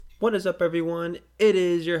What is up, everyone? It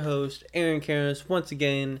is your host, Aaron Karras, once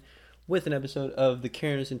again with an episode of the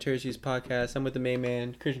Karras and Tertius podcast. I'm with the main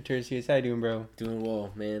man, Christian Tertius. How you doing, bro? Doing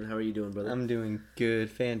well, man. How are you doing, brother? I'm doing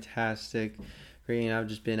good, fantastic. I've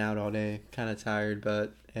just been out all day, kind of tired,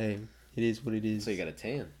 but hey, it is what it is. So you got a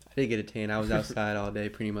tan. I did get a tan. I was outside all day,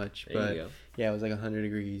 pretty much. There you go. Yeah, it was like 100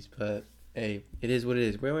 degrees, but hey, it is what it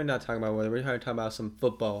is. We're not talking about weather. We're talking about some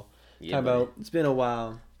football. It's been a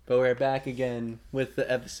while. But we're back again with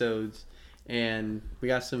the episodes, and we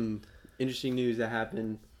got some interesting news that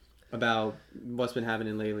happened about what's been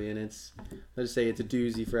happening lately, and let's say it's a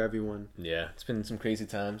doozy for everyone. Yeah, it's been some crazy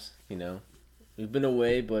times, We've been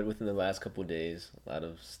away, but within the last couple of days, a lot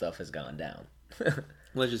of stuff has gone down.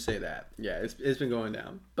 Let's just say that. Yeah, it's been going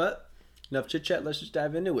down. But enough chit-chat, let's just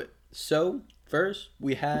dive into it. So, first,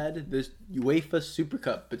 we had this UEFA Super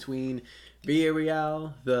Cup between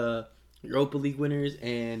Villarreal, the Europa League winners,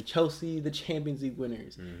 and Chelsea, the Champions League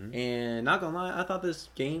winners. Mm-hmm. And not gonna lie, I thought this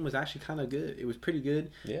game was actually kind of good. It was pretty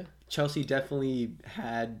good. Yeah. Chelsea definitely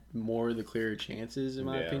had more of the clearer chances, in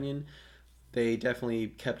my opinion. They definitely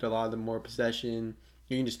kept a lot of the more possession.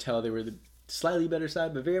 You can just tell they were the slightly better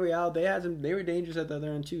side. But Villarreal, they were dangerous at the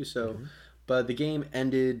other end too. So, but the game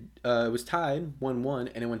ended. It was tied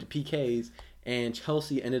 1-1, and it went to PKs. And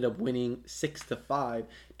Chelsea ended up winning 6-5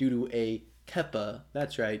 due to a Kepa,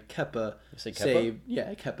 that's right. Kepa saved.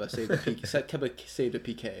 Yeah, Kepa saved the PK. Kepa saved a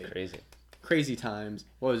PK. Crazy times.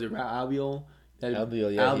 What was it? Albiol.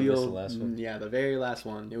 Albiol, yeah. He missed the last one. Yeah, the very last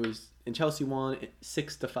one. It was, and Chelsea won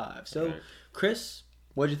 6-5. So, Chris,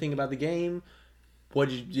 what did you think about the game?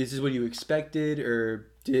 Is this what you expected, or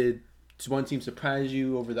did one team surprise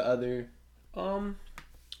you over the other? I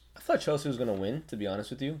thought Chelsea was gonna win, to be honest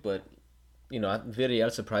with you, but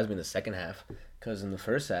Villarreal surprised me in the second half. Because in the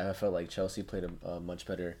first half, I felt like Chelsea played a much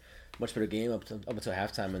better game up until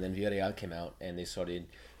halftime, and then Villarreal came out and they started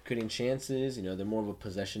creating chances. They're more of a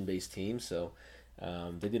possession-based team, so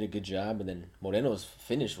they did a good job. And then Moreno's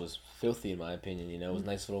finish was filthy, in my opinion. It was a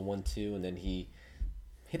nice little 1-2, and then he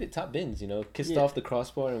hit it top bins. Kissed off the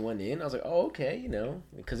crossbar and went in. I was like, oh, okay,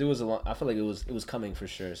 because it was I felt like it was coming for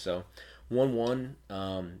sure. So 1-1.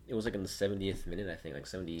 It was like in the 70th minute, I think, like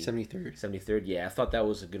 73rd. 73rd. Yeah, I thought that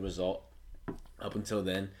was a good result up until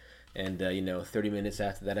then. And 30 minutes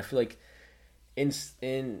after that, I feel like in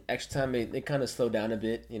extra time they kind of slowed down a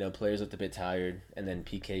bit. Players looked a bit tired, and then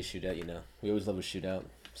PK shootout. We always love a shootout.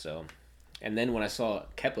 So, and then when I saw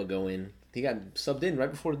Kepa go in, he got subbed in right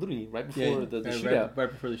before the shootout. Right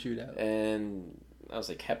before the shootout. And I was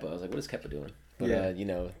like, Kepa. I was like, what is Kepa doing? But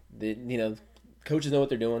coaches know what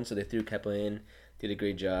they're doing, so they threw Kepa in, did a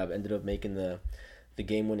great job, ended up making the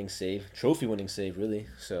game-winning save, trophy-winning save, really.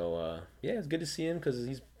 So, it's good to see him because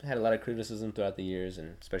he's had a lot of criticism throughout the years,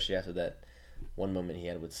 and especially after that one moment he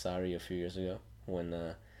had with Sarri a few years ago when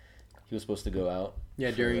he was supposed to go out. Yeah,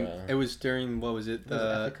 it was during, what was it,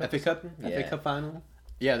 the FA Cup? FA Cup final?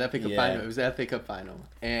 Yeah, the FA Cup final. It was the FA Cup final.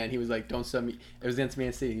 And he was like, don't sub me. It was against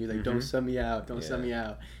Man City. He was like, don't sub me out. Don't sub me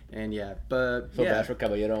out. And felt bad for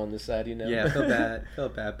Caballero on this side, Yeah,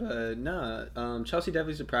 felt bad. But no, Chelsea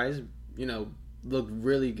definitely surprised, looked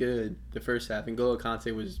really good the first half. And N'Golo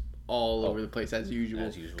Kante was all over the place as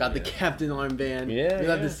usual. Got the captain armband. We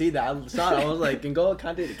love to see that. I saw it. I was like, N'Golo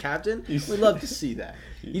Kante, the captain? We'd love to see that.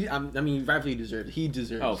 Rightfully deserved. He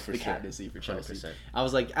deserves the captaincy for Chelsea. 100%. I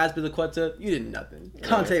was like, Azpilicueta, you did nothing.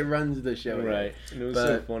 Kante runs the show. Right. And it was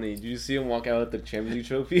so funny. Did you see him walk out with the Champions League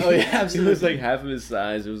trophy? Oh, yeah, absolutely. It was like half of his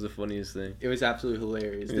size. It was the funniest thing. It was absolutely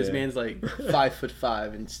hilarious. This man's like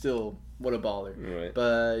 5'5" and still, what a baller. Right.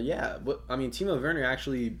 But yeah, Timo Werner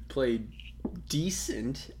actually played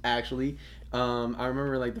decent. Actually, I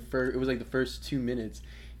remember like the first 2 minutes,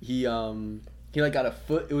 he like got a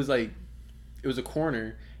foot. It was a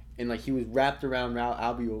corner, and like he was wrapped around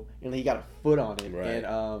Albiol, and he got a foot on it. Right.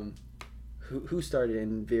 And who started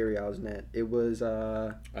in Villarreal's net? It was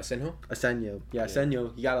Asenjo. Yeah,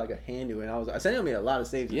 Asenjo. He got like a hand to it. And Asenjo made a lot of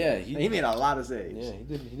saves. Yeah, he made a lot of saves.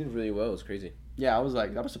 Yeah, he did really well. It was crazy. Yeah, I was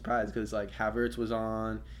surprised because like Havertz was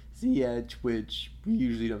on, Ziyech, which we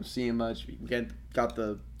usually don't see him much. Got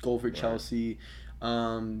the goal for Chelsea.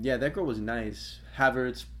 That goal was nice.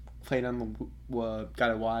 Havertz played on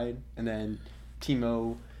got it wide, and then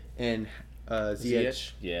Timo and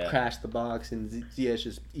Ziyech crashed the box, and Ziyech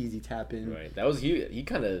just easy tap in. Right, that was he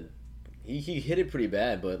kind of. He hit it pretty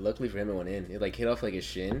bad, but luckily for him it went in. It like hit off like his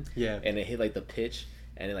shin, and it hit like the pitch,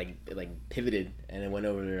 and it pivoted, and it went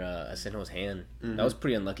over Asenjo's hand. Mm-hmm. That was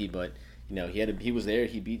pretty unlucky, but he was there.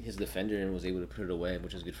 He beat his defender and was able to put it away,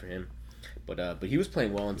 which was good for him. But he was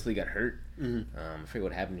playing well until he got hurt. Mm-hmm. I forget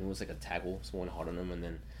what happened. It was like a tackle, someone hard on him, and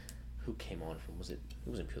then who came on from? It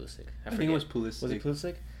wasn't Pulisic. I think it was Pulisic. Was it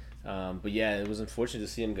Pulisic? But yeah, it was unfortunate to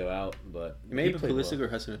see him go out. But maybe Pulisic or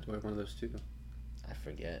Hudson-Odoi, one of those two. I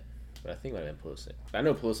forget, but I think it might have been Pulisic. I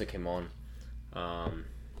know Pulisic came on.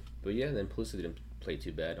 But yeah, then Pulisic didn't play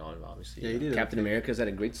too bad on him, obviously. Yeah, he did. Captain America's had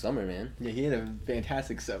a great summer, man. Yeah, he had a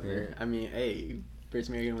fantastic summer. Yeah. I mean, hey, first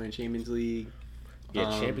American win Champions League. Yeah,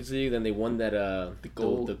 Champions League. Then they won that the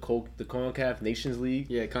CONCACAF Nations League.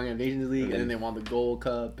 Yeah, CONCACAF Nations League, and then they won the Gold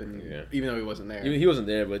Cup. And even though he wasn't there, he wasn't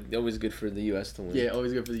there, but always good for the U.S. to win. Yeah,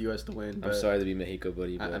 always good for the U.S. to win. I'm sorry to be Mexico,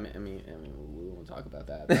 buddy. But I mean, we won't talk about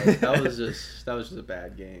that. That was just a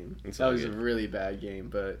bad game. That was a really bad game.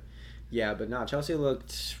 But yeah, Chelsea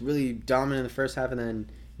looked really dominant in the first half, and then.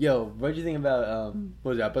 Yo, what did you think about what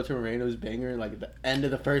was that? Alberto Moreno's banger like at the end of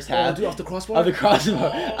the first half? Dude, off the crossbar. Off the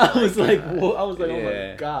crossbar. I was like, oh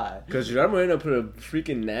my god. Because Gerard Moreno put a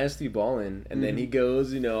freaking nasty ball in, and then he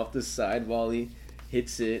goes, off the side volley,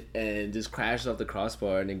 hits it, and just crashes off the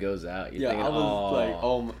crossbar, and then goes out. You're thinking, I was like,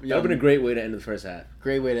 oh, that would have been a great way to end the first half.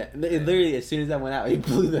 Great way to. Literally, as soon as that went out, he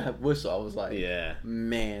blew the whistle. I was like,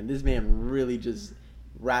 man, this man really just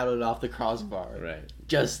rattled off the crossbar, right?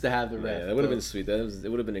 Just to have the ref. Yeah, that would have been sweet. It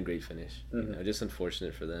would have been a great finish. Mm-hmm. Just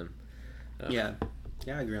unfortunate for them. Yeah,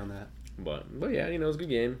 I agree on that. But yeah, it was a good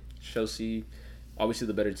game. Chelsea, obviously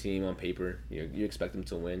the better team on paper. You expect them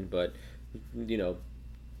to win, but Villarreal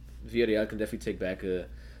can definitely take back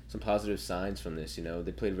some positive signs from this.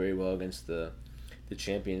 They played very well against the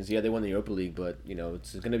champions. Yeah, they won the Europa League, but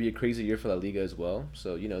it's going to be a crazy year for La Liga as well.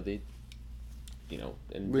 So they.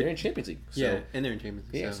 And they're in Champions League. So, and they're in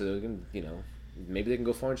Champions League. Yeah, so they can, maybe they can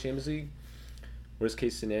go far in Champions League. Worst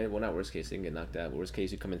case scenario, well, not worst case, they can get knocked out. But worst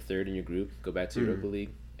case, you come in third in your group, go back to Europa League,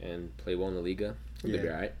 and play well in the Liga. They'll be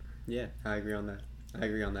all right. Yeah, I agree on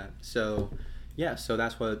that. So, so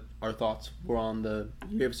that's what our thoughts were on the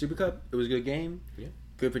UEFA Super Cup. It was a good game. Yeah.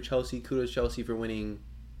 Good for Chelsea. Kudos Chelsea for winning,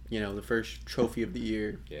 the first trophy of the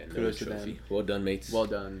year. Yeah, kudos to trophy. them. Well done, mates. Well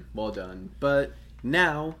done. But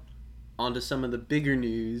now, on to some of the bigger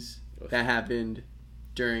news that happened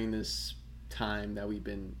during this time that we've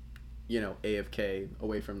been, AFK,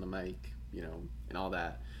 away from the mic, and all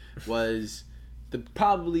that, was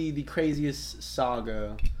probably the craziest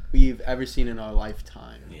saga we've ever seen in our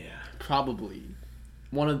lifetime. Yeah. Probably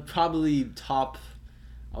top,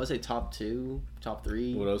 I would say top 2, top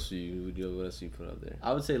 3. What else do you put out there?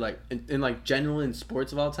 I would say in general in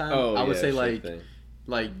sports of all time. Oh, I would say thing.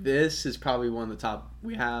 Like this is probably one of the top.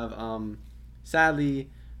 We have sadly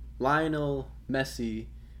Lionel Messi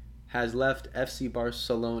has left FC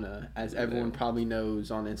Barcelona, as everyone probably knows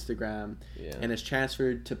on Instagram, and has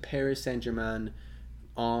transferred to Paris Saint-Germain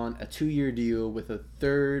on a 2-year deal with a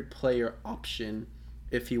third player option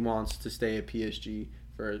if he wants to stay at PSG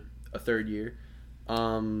for a third year.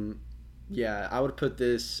 I would put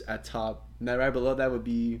this at top. Now, right below that would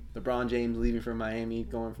be LeBron James leaving from Miami,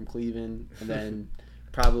 going from Cleveland, and then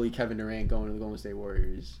probably Kevin Durant going to the Golden State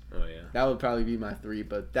Warriors. Oh, yeah. That would probably be my 3,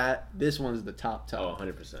 but this one's the top. Oh,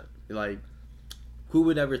 100%. Like, who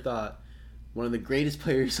would ever thought one of the greatest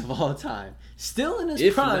players of all time, still in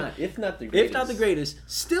his prime, if not the greatest,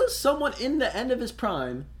 still someone in the end of his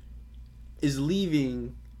prime, is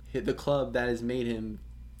leaving the club that has made him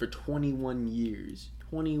for 21 years,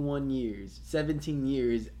 17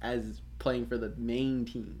 years as playing for the main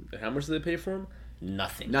team. How much did they pay for him?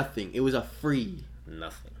 Nothing. It was a free.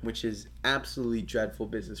 Nothing. Which is absolutely dreadful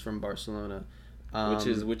business from Barcelona.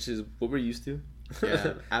 Which is what we're used to.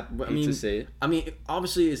 Yeah. I mean, to say it. I mean,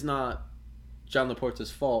 obviously it's not John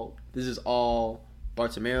Laporta's fault. This is all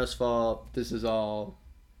Bartomeu's fault. This is all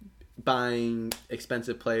buying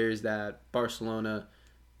expensive players that Barcelona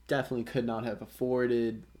definitely could not have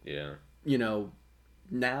afforded. Yeah.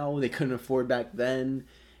 Now they couldn't afford back then.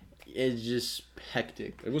 It's just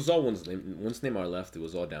hectic. It was all once Neymar left, it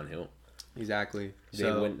was all downhill. Exactly.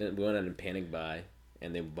 They went on a panic buy,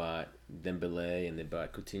 and they bought Dembele and they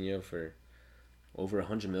bought Coutinho for over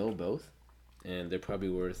 100 mil both, and they're probably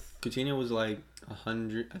worth. Coutinho was like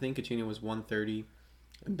 100. I think Coutinho was 130.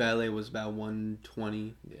 Dembele was about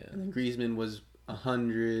 120. Yeah. And then Griezmann was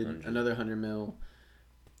 100. Another 100 mil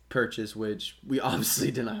purchase, which we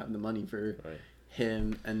obviously did not have the money for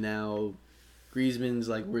him, and now Griezmann's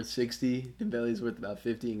like worth 60. Dembele's worth about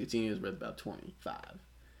 50, and Coutinho's worth about 25.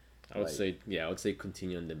 I would say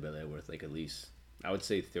Coutinho and Dembele are worth like at least, I would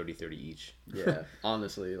say 30 each. Yeah,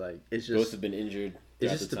 honestly, like it's just both have been injured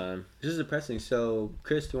throughout the time. It's just depressing. So,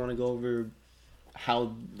 Chris, do you want to go over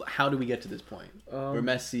how do we get to this point where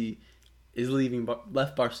Messi is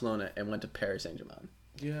left Barcelona and went to Paris Saint-Germain?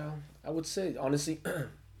 Yeah, I would say honestly,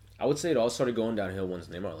 it all started going downhill once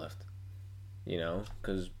Neymar left.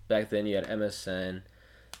 Because back then you had MSN.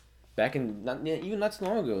 back in even not so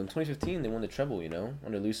long ago in 2015 they won the treble,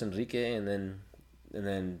 under Luis Enrique, and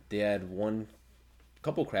then they had one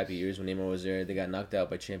couple crappy years when Neymar was there. They got knocked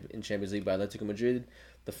out in Champions League by Atletico Madrid.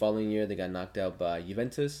 The following year they got knocked out by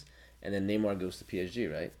Juventus, and then Neymar goes to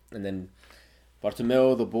PSG, right? And then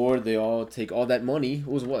Bartomeu, the board, they all take all that money. It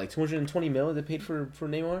was like 220 mil they paid for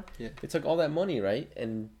Neymar? Yeah. They took all that money, right?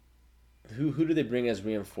 And who do they bring as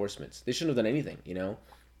reinforcements? They shouldn't have done anything,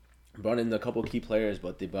 Brought in a couple key players,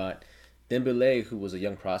 but they bought Dembele, who was a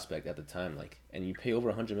young prospect at the time, and you pay over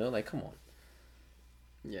 100 mil? Like, come on.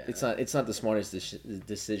 Yeah. It's not the smartest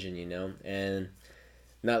decision, And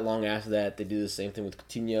not long after that, they do the same thing with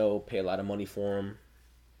Coutinho, pay a lot of money for him.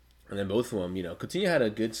 And then both of them, Coutinho had a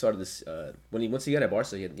good start of this. Once he got at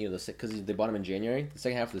Barca, he had, because they bought him in January. The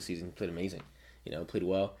second half of the season, he played amazing. Played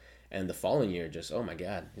well. And the following year, just oh my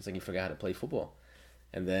god, it's like he forgot how to play football.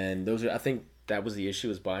 And then I think that was the issue,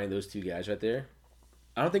 was buying those two guys right there.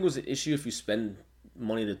 I don't think it was an issue if you spend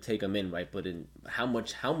money to take them in, right? But in how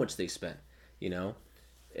much they spent,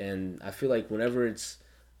 And I feel like whenever it's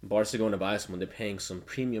Barca going to buy someone, they're paying some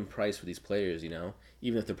premium price for these players, even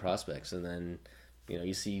if they're prospects. And then,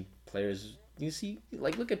 you see players,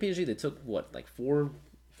 look at PSG. They took like four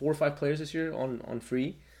or five players this year on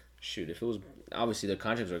free. Shoot, if it was, obviously their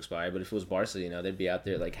contracts are expired, but if it was Barca, they'd be out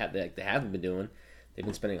there like they haven't been doing. They've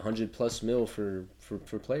been spending 100+ mil for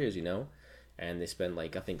players, and they spend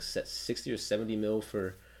like I think 60 or 70 mil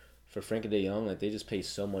for Frenkie de Jong. Like, they just pay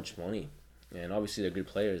so much money, and obviously they're good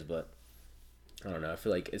players, but I don't know. I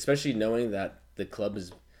feel like, especially knowing that the club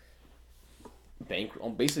is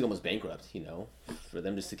basically almost bankrupt, for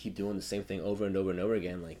them just to keep doing the same thing over and over and over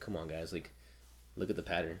again. Like, come on, guys, like, look at the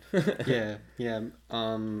pattern. yeah.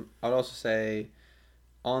 I'd also say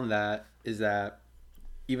on that is that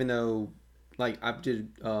even though, like, I did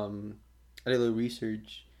a little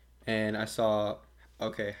research and I saw,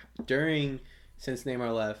 okay, since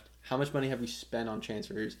Neymar left, how much money have we spent on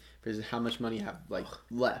transfers versus how much money have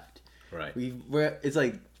left? Right. It's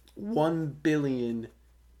like 1 billion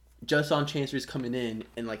just on transfers coming in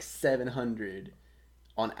and like 700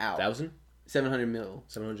 on out. 700 mil.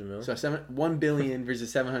 700 mil. So 1 billion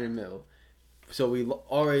versus 700 mil. So we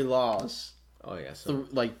already lost. Oh yeah. So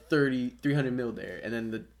 300 mil there, and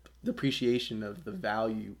then the depreciation of the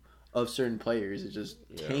value of certain players is just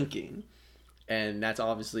tanking, and that's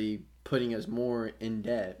obviously putting us more in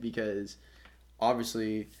debt because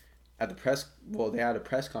obviously at they had a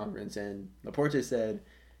press conference and Laporte said,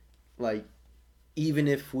 like, even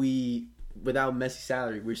if without Messi's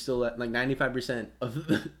salary, we're still at like 95%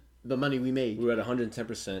 of the money we made. We were at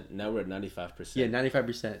 110%. Now we're at 95%. Yeah,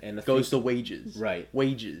 95%. And it goes to wages. Right.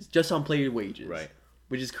 Wages. Just on player wages. Right.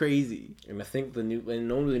 Which is crazy. And I think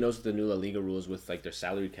no one really knows what the new La Liga rules with like their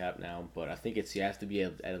salary cap now, but I think you have to be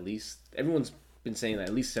at least, everyone's been saying that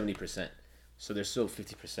at least 70%. So they're still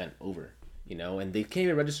 50% over, and they can't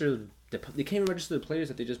even register the players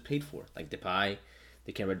that they just paid for, like Depay.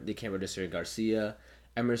 They can't register Garcia,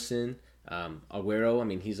 Emerson, Aguero. I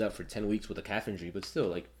mean, he's out for 10 weeks with a calf injury, but still,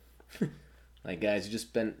 like, like, guys, you just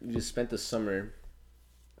spent the summer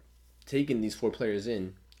taking these 4 players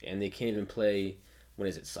in, and they can't even play. When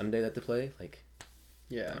is it, Sunday that they play? Like,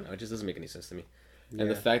 yeah, I don't know. It just doesn't make any sense to me. Yeah. And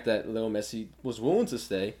the fact that Leo Messi was willing to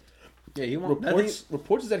stay. Yeah,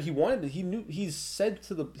 reports that he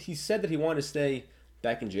said that he wanted to stay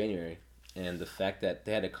back in January, and the fact that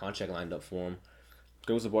they had a contract lined up for him,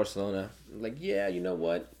 goes to Barcelona, like, yeah, you know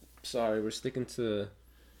what? Sorry, we're sticking to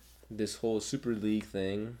this whole Super League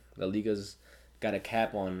thing. La Liga's got a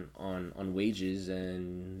cap on wages,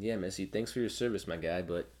 and yeah, Messi, thanks for your service, my guy,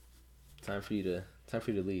 but time for you to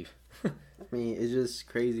leave. I mean, it's just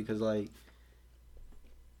crazy because, like,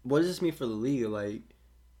 what does this mean for La Liga? Like,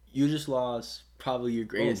 you just lost probably your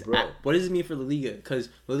greatest. What does it mean for La Liga? Because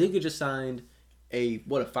La Liga just signed a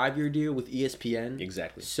 5-year deal with ESPN.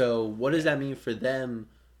 Exactly. So what does that mean for them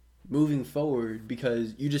moving forward?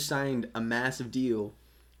 Because you just signed a massive deal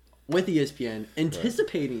with ESPN,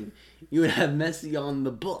 anticipating you would have Messi on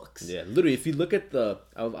the books. Yeah, literally, if you look at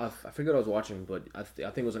I forget what I was watching, but I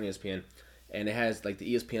think it was on ESPN, and it has like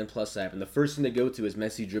the ESPN Plus app, and the first thing they go to is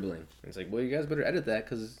Messi dribbling. And it's like, well, you guys better edit that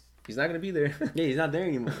because he's not going to be there. Yeah, he's not there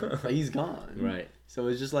anymore. Like, he's gone. Right. So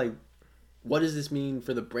it's just like, what does this mean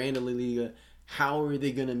for the brand of La Liga? How are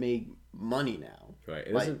they going to make money now? Right.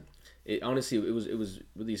 Honestly, it was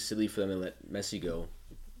really silly for them to let Messi go,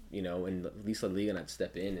 and at least La Liga not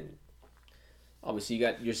step in. And obviously, you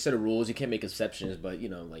got your set of rules. You can't make exceptions, but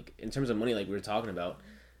like, in terms of money, like we were talking about,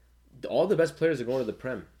 all the best players are going to the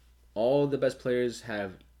Prem. All the best players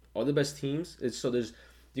have all the best teams.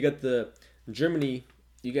 You got the Germany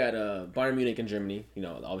You got Bayern Munich in Germany. You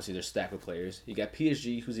know, obviously they're stacked with players. You got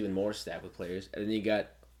PSG, who's even more stacked with players, and then you got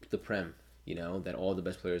the Prem. You know that all the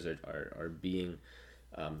best players are being,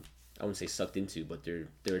 I wouldn't say sucked into, but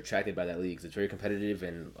they're attracted by that league. 'Cause it's very competitive,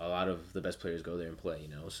 and a lot of the best players go there and play. You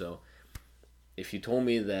know, so if you told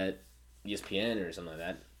me that ESPN or something like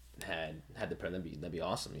that had the Prem, that'd be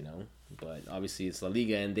awesome. You know, but obviously it's La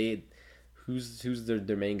Liga, and who's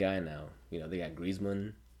their main guy now? You know, they got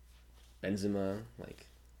Griezmann, Benzema, like.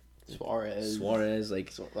 Suarez,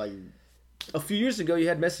 like a few years ago, you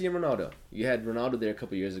had Messi and Ronaldo. You had Ronaldo there a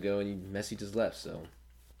couple years ago, and Messi just left. So,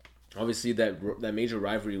 obviously, that major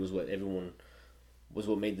rivalry was what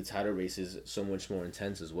made the title races so much more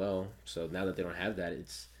intense as well. So now that they don't have that,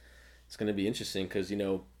 it's going to be interesting because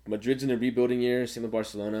Madrid's in a rebuilding year. Same with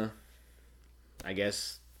Barcelona. I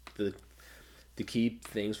guess the key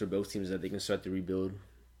things for both teams is that they can start to rebuild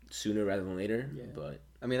sooner rather than later. Yeah. But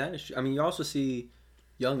I mean that is true. I mean you also see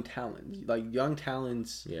young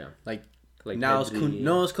talents. Yeah. Like Niles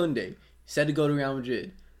Koundé said to go to Real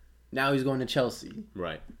Madrid. Now he's going to Chelsea.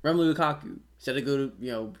 Right. Romelu Lukaku said to go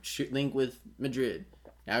to link with Madrid.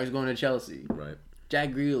 Now he's going to Chelsea. Right. Jack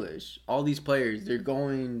Grealish. All these players, they're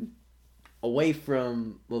going away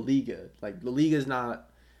from La Liga. Like La Liga's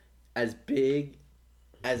not as big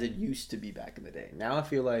as it used to be back in the day. Now I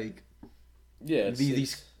feel like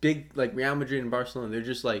these big like Real Madrid and Barcelona, they're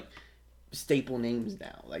just like staple names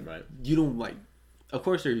now. Like you don't like. Of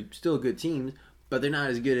course, they're still good teams, but they're not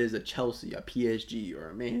as good as a Chelsea, a PSG,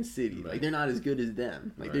 or a Man City. Right. Like they're not as good as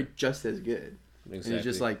them. Like they're just as good. Exactly. And it's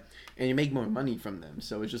just like, and you make more money from them.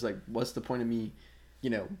 So it's just like, what's the point of me,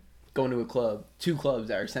 going to two clubs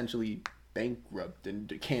that are essentially bankrupt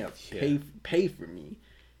and can't pay for me,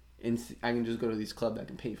 and I can just go to these clubs that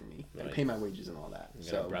can pay for me, and pay my wages and all that. You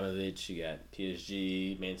got Abramovich, you got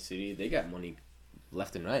PSG, Man City. They got money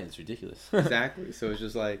left and right. It's ridiculous. Exactly. So it's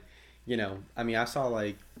just like, I mean, I saw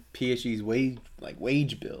like PSG's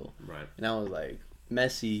wage bill, right? And I was like,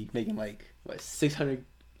 Messi making like what 600,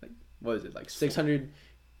 like what is it like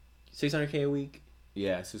 600K a week?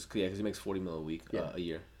 Yeah, because he makes 40 mil a week a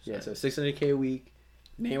year. So. Yeah, so 600K a week.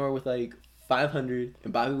 Neymar with like 500,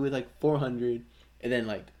 and Bobby with like 400, and then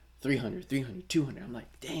like 300, 200. I'm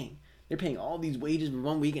like, dang, they're paying all these wages in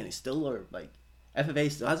 1 week, and they still are like.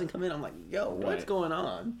 FFA still hasn't come in. I'm like, yo, what's going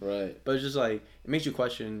on? Right. But it's just like it makes you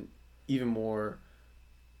question even more.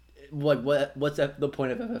 Like what's the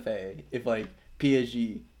point of FFA if like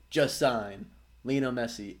PSG just signed Lionel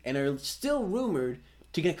Messi and are still rumored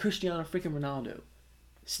to get Cristiano freaking Ronaldo?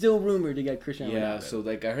 Still rumored to get Cristiano Ronaldo. Yeah. So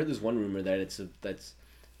like I heard this one rumor that that's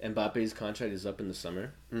Mbappe's contract is up in the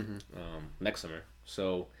summer, next summer.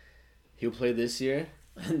 So he'll play this year,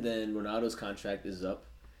 and then Ronaldo's contract is up.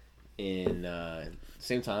 In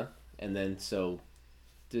same time, and then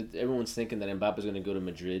everyone's thinking that Mbappe's going to go to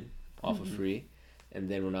Madrid off of free, and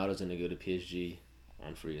then Ronaldo's going to go to PSG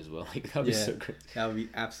on free as well. Like that'd be so crazy. That would be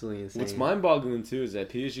absolutely insane. What's mind-boggling too is that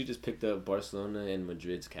PSG just picked up Barcelona and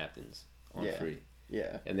Madrid's captains on free.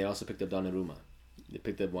 Yeah, and they also picked up Donnarumma. They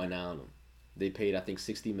picked up Wijnaldum. They paid I think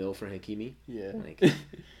 60 mil for Hakimi. Yeah,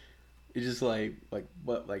 it's just like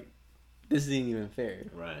what this isn't even fair.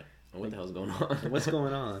 Right. What the hell's going on? What's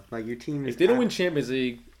going on? Like your team is. If they don't win Champions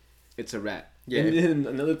League, it's a wrap. Yeah. And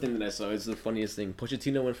another thing that I saw is the funniest thing.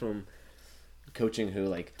 Pochettino went from coaching who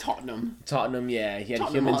like Tottenham. Yeah, he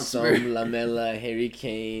had him and Son, Lamela, Harry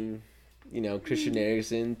Kane, Christian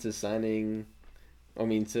Eriksen to signing. I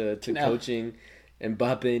mean to coaching,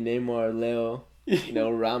 Mbappe, Neymar, Leo.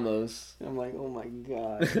 Ramos. I'm like, oh my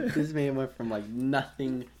god, this man went from like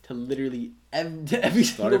nothing to literally every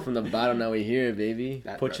started from the bottom. Now we're here, baby.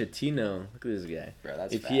 Pochettino, bro. Look at this guy. Bro,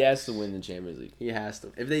 that's if he has to win the Champions League, he has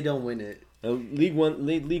to. If they don't win it, League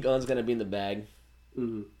One's gonna be in the bag.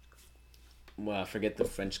 Mm-hmm. Well, I forget the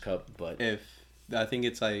French Cup, but I think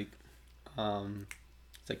it's like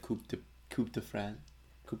Coupe de France.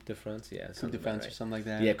 Coupe de France, yeah. Coupe de France or something like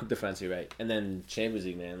that. Yeah, Coupe de France, you're right. And then Champions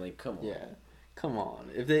League, man, like come on. Yeah. Come on.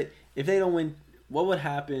 If they don't win, what would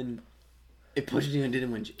happen if Pochettino didn't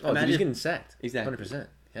win? Oh, dude, he's getting sacked. Exactly. 100%.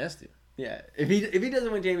 He has to. Yeah. If he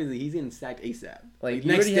doesn't win Champions League, he's getting sacked ASAP. Like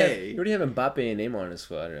next day. You already have Mbappe and Neymar in the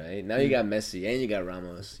squad, right? Now you got Messi and you got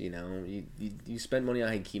Ramos. You spend money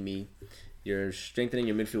on Hakimi. You're strengthening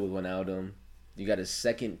your midfield with Wijnaldum. You got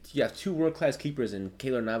you have two world-class keepers in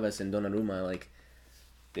Keylor Navas and Donnarumma. Like,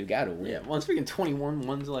 they've got to win. Yeah, one's freaking 21,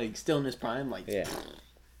 one's like still in his prime. Like, yeah.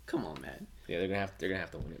 Come on, man. Yeah, they're gonna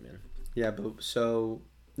have to win it, man. Yeah, but so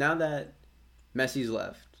now that Messi's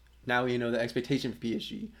left, now we know the expectation for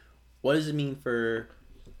PSG. What does it mean for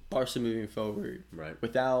Barca moving forward? Right.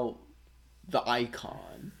 Without the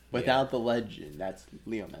icon, without the legend. That's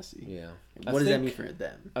Leo Messi. Yeah. What does that mean for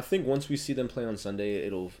them? I think once we see them play on Sunday,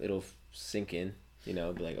 it'll sink in. You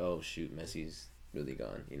know, be like, oh shoot, Messi's really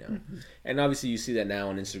gone. You know, and obviously you see that now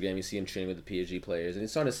on Instagram. You see him training with the PSG players, and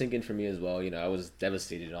it's starting to sink in for me as well. You know, I was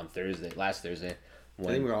devastated on last Thursday. I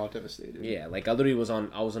think we're all devastated. Yeah, like I literally was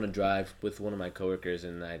on a drive with one of my coworkers,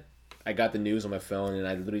 and I got the news on my phone, and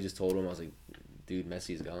I literally just told him, I was like, dude,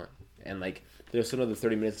 Messi's gone. And like there's still another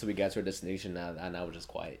 30 minutes till we got to our destination. Now I was just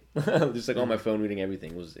quiet, just like on my phone reading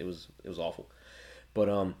everything. It was awful, but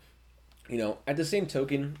you know, at the same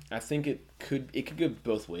token, I think it could go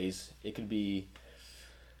both ways. It could be,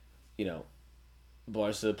 you know,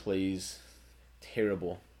 Barca plays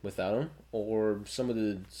terrible without him, or some of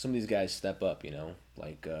these guys step up. You know,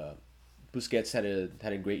 like Busquets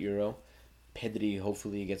had a great Euro. Pedri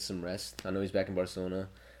hopefully gets some rest. I know he's back in Barcelona.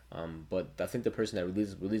 But I think the person that really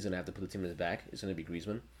is going to have to put the team in his back is going to be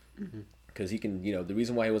Griezmann. Because he can, you know, the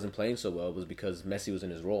reason why he wasn't playing so well was because Messi was in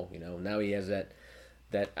his role. You know, now he has that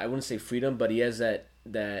I wouldn't say freedom, but he has that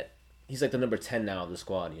he's like the number 10 now of the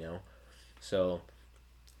squad, you know. So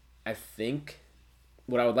I think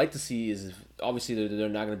what I would like to see is, obviously they're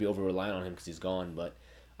not going to be over reliant on him because he's gone, but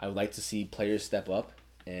I would like to see players step up.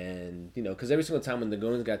 And, you know, because every single time when the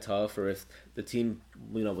goings got tough, or if the team,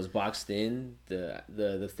 you know, was boxed in,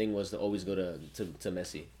 the thing was to always go to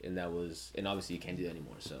Messi, and obviously you can't do that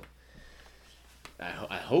anymore. So I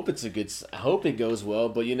hope I hope it goes well,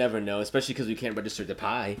 but you never know, especially because we can't register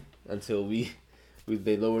Depay until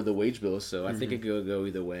they lower the wage bill. So I think it could go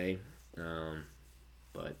either way.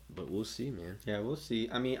 But we'll see, man. Yeah, we'll see.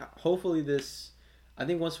 I mean, hopefully I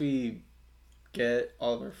think once we get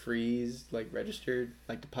all of our frees like registered,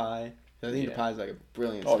 like Depay. I think Depay's like a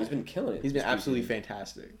brilliant signing. He's been killing it. He's been absolutely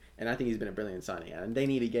fantastic, and I think he's been a brilliant signing. And they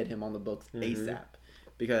need to get him on the books ASAP,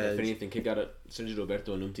 because if anything, kick out Sergio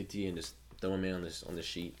Roberto and Umtiti and just throw him in on the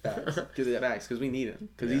sheet. Because we need him,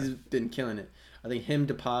 because he's been killing it. I think him,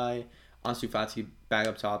 Depay, Ansu Fati back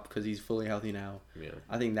up top because he's fully healthy now. Yeah,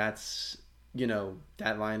 I think that's, you know,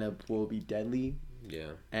 that lineup will be deadly.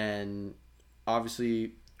 Yeah, and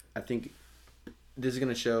obviously, I think this is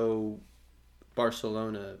going to show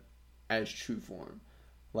Barcelona as true form.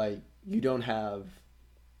 Like, you don't have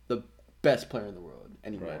the best player in the world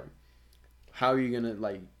anymore. Right. How are you going to,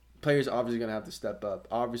 like, players obviously going to have to step up.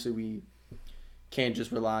 Obviously, we can't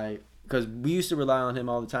just rely, because we used to rely on him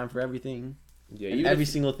all the time for everything. Yeah, every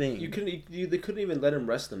single thing. They couldn't even let him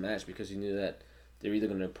rest the match because you knew that they're either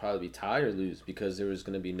going to probably be tie or lose, because there was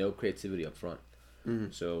going to be no creativity up front.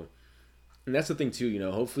 So, and that's the thing too, you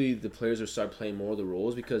know, hopefully the players will start playing more of the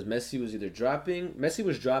roles, because Messi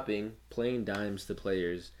was dropping, playing dimes to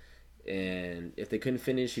players, and if they couldn't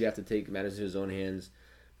finish, he'd have to take matters in his own hands,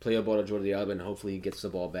 play a ball to Jordi Alba, and hopefully he gets the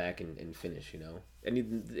ball back and finish, you know.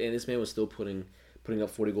 And this man was still putting up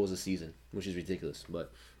 40 goals a season, which is ridiculous.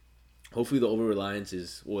 But hopefully the over-reliance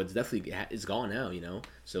is gone now, you know.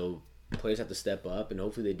 So players have to step up, and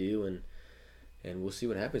hopefully they do, and we'll see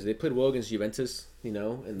what happens. They played well against Juventus, you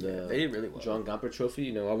know, in the they did really well. John Gamper Trophy.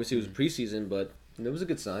 You know, obviously it was preseason, but it was a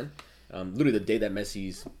good sign. Literally the day that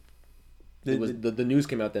the news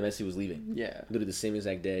came out that Messi was leaving. Yeah. Literally the same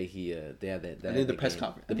exact day they had that. I think the press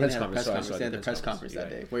conference. The press conference. They had the press conference that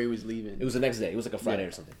day where he was leaving. It was the next day. It was like a Friday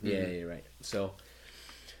or something. Yeah, you're right. So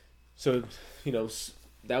you know,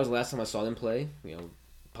 that was the last time I saw them play. You know,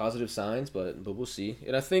 positive signs, but we'll see.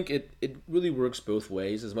 And I think it really works both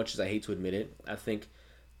ways. As much as I hate to admit it, I think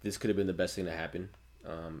this could have been the best thing to happen,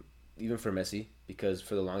 even for Messi, because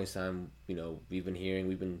for the longest time, you know, we've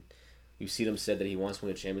seen him said that he wants to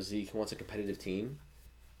win a Champions League. He wants a competitive team,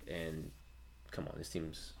 and come on, this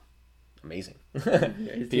team's amazing.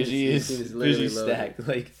 PSG is literally stacked.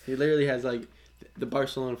 Like, he literally has like the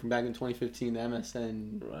Barcelona from back in 2015, the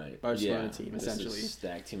MSN Barcelona team, essentially. This is a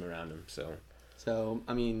stacked team around him. So,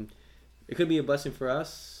 I mean, it could be a blessing for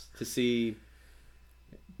us to see.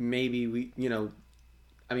 Maybe we, you know,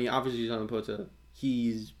 I mean, obviously John Laporta,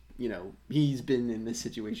 he's been in this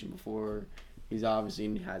situation before. He's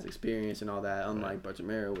obviously has experience and all that, unlike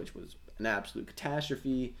Bartomeu, which was an absolute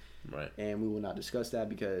catastrophe. Right. And we will not discuss that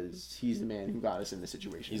because he's the man who got us in this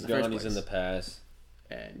situation. He's gone. He's in the past.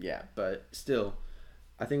 And yeah, but still,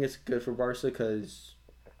 I think it's good for Barca because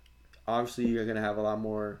obviously you're gonna have a lot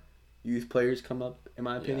more youth players come up, in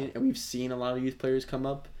my opinion, and we've seen a lot of youth players come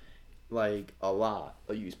up, like a lot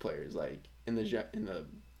of youth players, like in the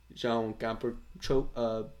Jean Gamper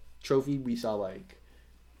trophy, we saw like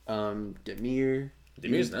Demir's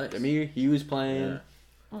nice. Demir, he was playing.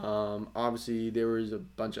 Yeah. Obviously there was a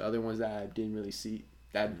bunch of other ones that I didn't really see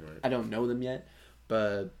that I don't know them yet,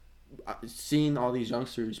 but seeing all these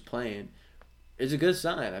youngsters playing, it's a good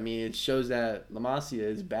sign. I mean, it shows that La Masia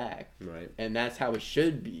is back. Right. And that's how it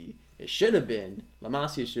should be. It should have been. La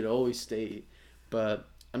Masia should always stay. But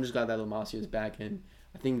I'm just glad that La Masia is back, and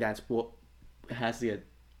I think that's what has to get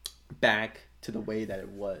back to the way that it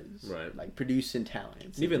was. Right. Like, producing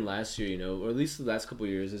talent. Even last year, or at least the last couple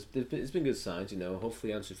of years, it's been good signs,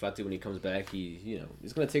 Hopefully Ansu Fati, when he comes back,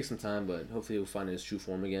 it's going to take some time, but hopefully he'll find his true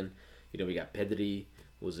form again. We got Pedri,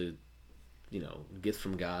 was a, gift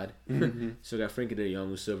from God. Mm-hmm. So we got Frankie de Jong,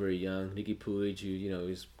 who's still very young. Nicky Puig, who,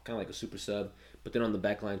 he's kind of like a super sub. But then on the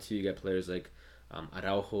back line, too, you got players like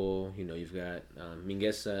Araujo, you've got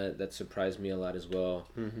Mingueza, that surprised me a lot as well.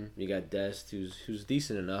 Mm-hmm. You got Dest, who's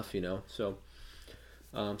decent enough, So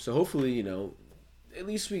hopefully, at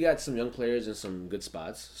least we got some young players in some good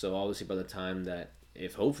spots. So obviously by the time that,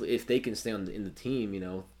 if they can stay in the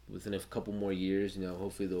team, within a couple more years,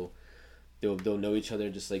 hopefully they'll know each other,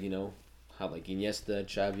 just like, how like Iniesta,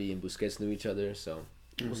 Xavi, and Busquets knew each other. So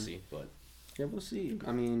we'll see, but yeah, we'll see.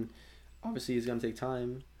 I mean, obviously it's gonna take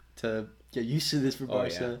time to get used to this for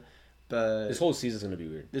Barca. Yeah. But this whole season's gonna be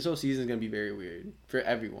weird. This whole season's gonna be very weird for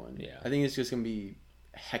everyone. Yeah. I think it's just gonna be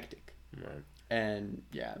hectic. Right. And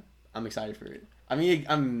yeah, I'm excited for it. I mean,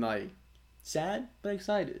 I'm like sad but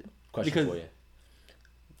excited. Question for you.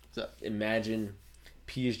 What's up? Imagine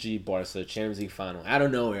PSG Barca Champions League final out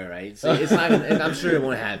of nowhere, right? So it's not even, and I'm sure it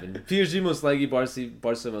won't happen. PSG most likely,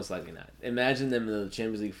 Barca most likely not. Imagine them in the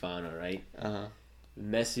Champions League final, right?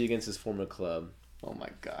 Messi against his former club. Oh my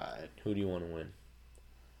God. Who do you want to win?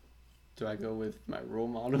 Do I go with my role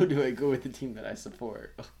model or do I go with the team that I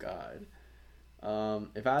support? Oh God.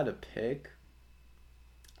 If I had to pick,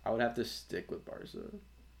 I would have to stick with Barca.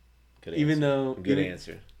 Good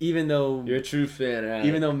answer. Even though you're a true fan, right?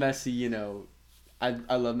 Even though Messi,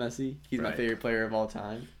 I love Messi. He's my favorite player of all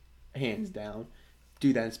time, hands down.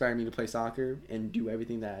 Dude, that inspired me to play soccer and do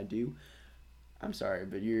everything that I do. I'm sorry,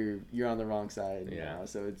 but you're on the wrong side now.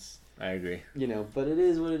 So it's. I agree. But it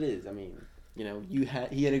is what it is. I mean, he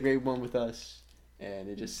had a great one with us, and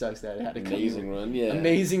it just sucks that it had to come.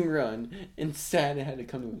 Amazing run, and sad it had to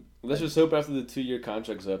come to. Let's just hope after the 2-year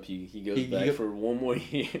contract's up, he goes back for one more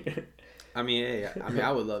year. I mean, hey,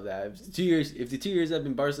 I would love that. If the 2 years up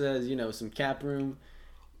and Barca has, some cap room,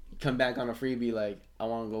 come back on a freebie, like, I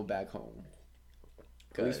want to go back home.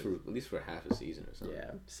 At least for half a season or something.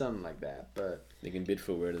 Yeah, something like that. But they can bid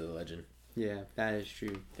for Word of the Legend. Yeah, that is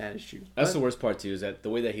true. That's the worst part too, is that the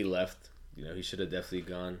way that he left, he should have definitely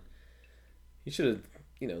gone. He should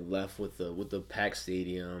have, left with the packed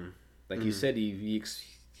stadium. Like you said, he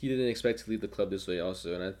didn't expect to leave the club this way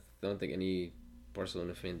also, and I don't think any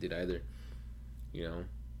Barcelona fan did either.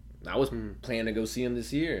 I was planning to go see him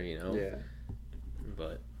this year. Yeah.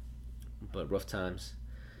 But rough times.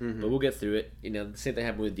 But we'll get through it. The same thing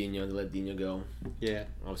happened with Dino. They let Dino go. Yeah.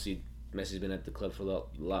 Obviously, Messi's been at the club for a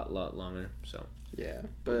lot longer. So yeah,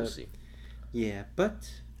 but we'll see. Yeah, but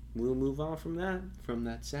we'll move on from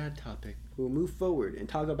that sad topic. We'll move forward and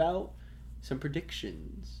talk about some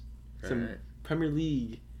predictions, some Premier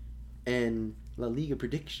League and La Liga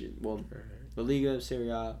prediction. Well, La Liga, Serie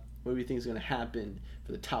A. What do we think is going to happen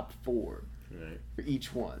for the top 4 for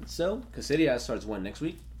each one? So, because Serie A starts next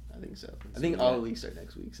week. I think so. I think all the leagues start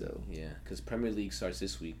next week. So yeah, because Premier League starts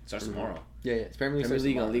this week. Starts tomorrow. Yeah. It's Premier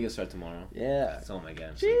League and La Liga start tomorrow. Yeah. Oh my God,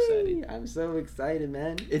 I'm so excited. I'm so excited,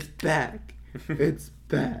 man. It's back. It's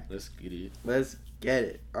back. Let's get it. Let's get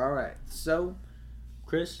it. All right. So,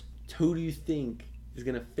 Chris, who do you think is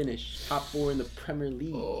gonna finish top 4 in the Premier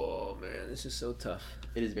League? Oh man, this is so tough.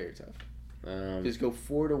 It is very tough. Just go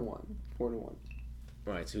 4-1. 4-1. All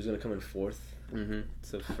right. So who's gonna come in 4th?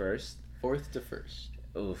 To first. 4th to first.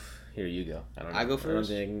 Oof, here you go. I don't know. I go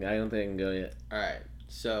first? I don't think I can go yet. Alright,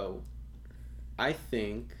 so I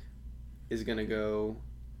think is going to go,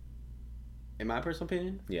 in my personal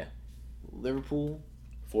opinion, Liverpool,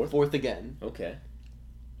 4th again. Okay.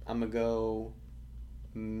 I'm going to go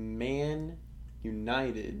Man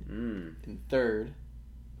United in 3rd,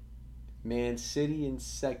 Man City in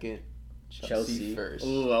 2nd, Chelsea first.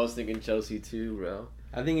 Ooh, I was thinking Chelsea too, bro.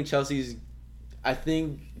 I think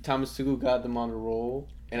Thomas Tuchel got them on a roll,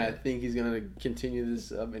 and I think he's gonna continue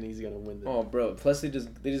this up, and he's gonna win. Oh, bro! Plus, they just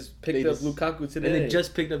picked up Lukaku today. And they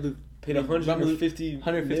just picked up paid 150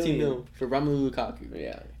 mil for Romelu Lukaku.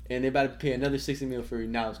 Yeah, and they're about to pay another 60 mil for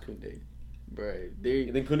Niles Koundé. Bro,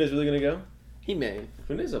 you think Koundé's really gonna go? He may.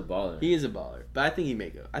 Koundé's a baller. He is a baller, but I think he may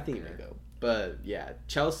go. He may go. But yeah,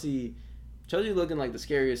 Chelsea looking like the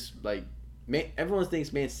scariest. Like, everyone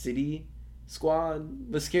thinks Man City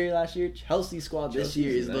squad was scary last year. Chelsea squad this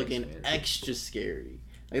year is looking extra scary.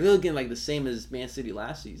 Like, they're looking like the same as Man City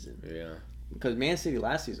last season. Yeah. Because Man City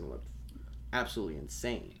last season looked absolutely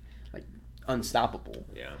insane. Like, unstoppable.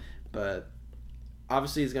 Yeah. But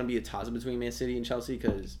obviously, it's gonna be a toss-up between Man City and Chelsea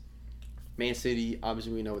because Man City,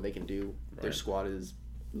 obviously, we know what they can do. Right. Their squad is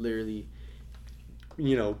literally,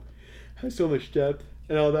 has so much depth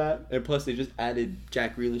and all that. And plus, they just added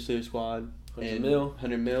Jack Grealish to their squad.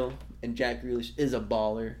 100 mil. And Jack Grealish is a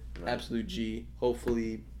baller. Right. Absolute G.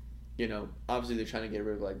 Hopefully, obviously they're trying to get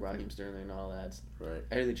rid of, like, Raheem Sterling and all that. Right.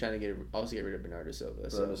 I heard they're trying to get rid of Bernardo Silva.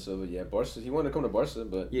 Bernardo Silva, yeah. Barca, he wanted to come to Barca,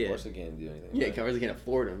 but Barca can't do anything. Yeah, really can't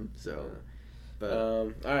afford him, so. Yeah. But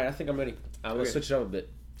all right, I think I'm ready. I'm going to switch it up a bit.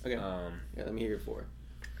 Okay. Let me hear your 4.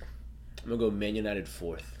 I'm going to go Man United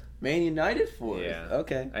 4th. Man United 4th? Yeah.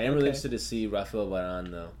 Okay. I am really interested to see Rafael Varane,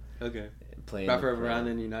 though. Okay. Playing Rafael Varane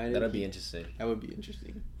in United? That'll be interesting. That would be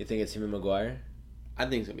interesting. You think it's him and Maguire? I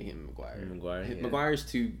think it's going to be him and Maguire. Maguire, yeah. Maguire's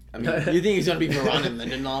too... I mean, you think it's going to be Varane and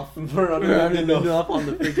Lindelof? Varane and Lindelof on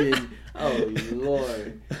the freaking... Oh,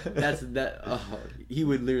 Lord. He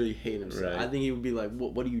would literally hate himself. Right. I think he would be like,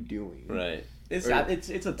 what are you doing? Right. It's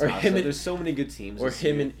a toss. There's so many good teams. Or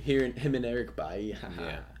him and Eric Bailly.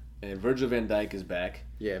 Yeah. And Virgil van Dijk is back.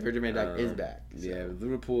 Yeah, Virgil van Dijk is back. So. Yeah,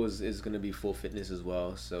 Liverpool is going to be full fitness as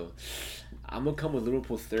well. So I'm going to come with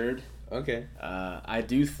Liverpool 3rd. Okay. I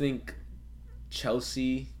do think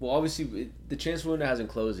Chelsea... Well, obviously, the transfer window hasn't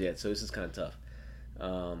closed yet, so this is kind of tough.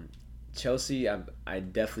 Chelsea, I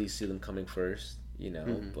definitely see them coming first,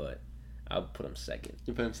 but I'll put them 2nd.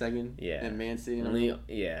 You put them 2nd? Yeah. And Man City?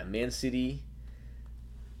 Man City...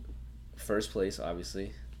 First place,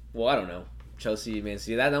 obviously. Well, I don't know. Chelsea, Man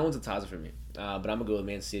City. That one's a toss for me. But I'm gonna go with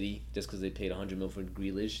Man City just because they paid $100 million for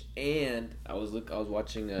Grealish. And I was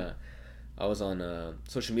watching. I was on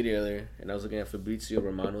social media earlier, and I was looking at Fabrizio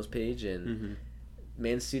Romano's page, and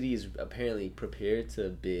Man City is apparently prepared to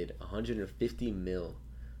bid $150 million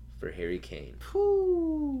for Harry Kane.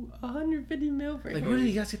 Whew, $150 million for Harry. Where do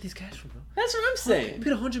you guys get these cash from, bro? That's what I'm saying. You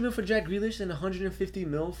paid $100 million for Jack Grealish and $150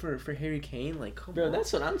 million for Harry Kane. Like, come on,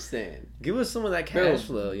 that's what I'm saying. Give us some of that cash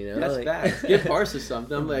flow, That's fast. Give Barca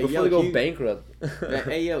something. I'm like, before they go bankrupt.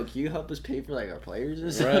 Hey, can you help us pay for our players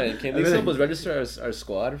or something? Right? Can they help us register our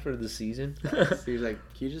squad for the season? So he's like,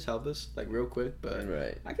 can you just help us real quick? But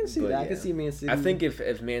right, I can see that. Yeah. I can see Man City. I think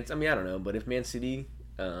if Man, I don't know, but if Man City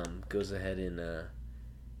goes ahead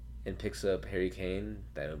and picks up Harry Kane,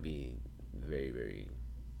 that would be very, very,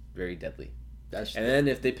 very deadly. And then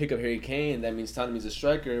if they pick up Harry Kane, that means Tottenham is a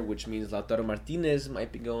striker, which means Lautaro Martinez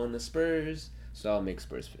might be going to Spurs. So I'll make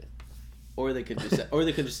Spurs 5th. Or they could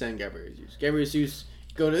just send Gabriel Jesus. Gabriel Jesus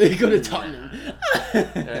go to Tottenham. I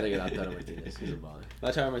think Lautaro Martinez. He's a baller.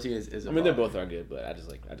 Lautaro Martinez is a baller. They both are good, but I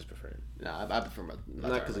just prefer him. Nah, I prefer Lautaro.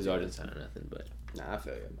 Not because he's Argentine or nothing, but I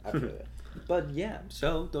feel you. But yeah,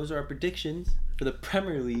 so those are our predictions for the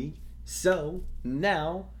Premier League. So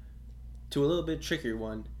now to a little bit trickier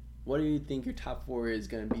one. What do you think your top 4 is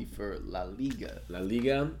going to be for La Liga? La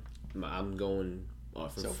Liga, I'm going from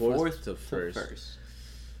 4th to 1st.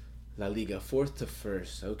 La Liga, 4th to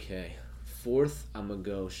 1st. Okay. 4th, I'm going to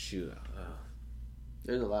go shoot.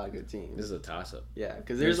 There's a lot of good teams. This is a toss-up. Yeah,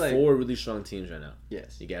 because there's 4 really strong teams right now.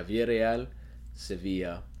 Yes. You got Villarreal,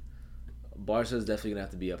 Sevilla. Barca is definitely going to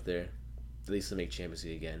have to be up there, at least to make Champions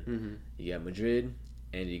League again. Mm-hmm. You got Madrid.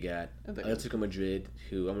 And you got Atletico Madrid,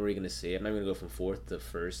 who I'm already going to say, I'm not going to go from 4th to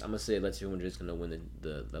 1st. I'm going to say Atletico Madrid's going to win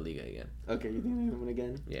the La Liga again. Okay, you think they're going to win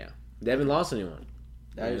again? Yeah. They haven't lost anyone.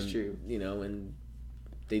 That is true. And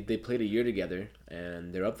they played a year together,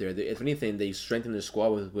 and they're up there. If anything, they strengthened their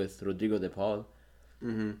squad with Rodrigo de Paul,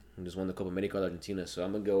 who just won the Copa America with Argentina. So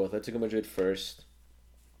I'm going to go with Atletico Madrid first.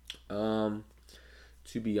 To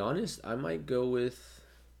be honest, I might go with...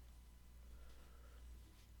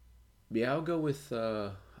 Yeah, I'll go with...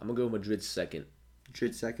 I'm going to go with Madrid 2nd.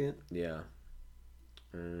 Madrid 2nd? Yeah.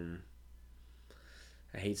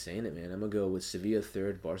 I hate saying it, man. I'm going to go with Sevilla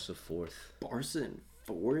 3rd, Barca 4th. Barca in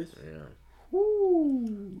 4th? Yeah.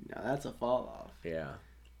 Woo! Now that's a fall-off. Yeah.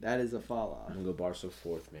 That is a fall-off. I'm going to go Barca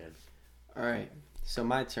 4th, man. All right. So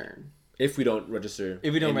my turn. If we don't register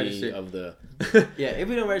of the... Yeah, if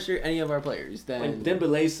we don't register any of our players, then... Like,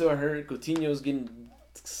 Dembele's so hurt. Coutinho's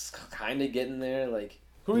kind of getting there, like...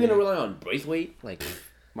 Who are we going to rely on? Braithwaite? Like...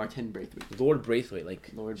 Martin Braithwaite. Lord Braithwaite.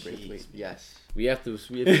 Like... Lord Braithwaite, yes. We have to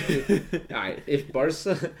Alright, if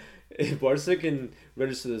Barca can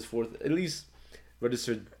register this 4th, at least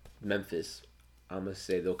register Memphis, I'm going to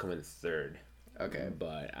say they'll come in 3rd. Okay.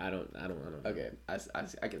 But I don't know. Okay, I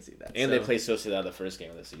can see that. And they play Sociedad the first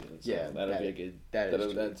game of the season. So yeah. That'll be a good... That's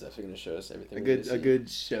definitely going to show us everything. A good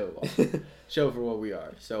show. Show for what we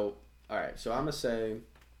are. So, alright. So, I'm going to say...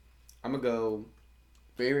 I'm going to go...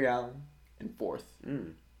 Villarreal in 4th.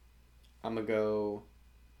 I'm going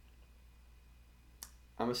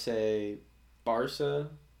to say Barca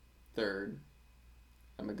third.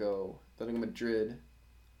 I'm gonna go Atletico Madrid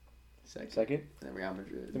second. And then Real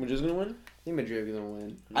Madrid. Think Madrid's gonna win? I think Madrid is gonna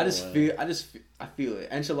win. No I feel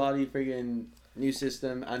it. Ancelotti, freaking new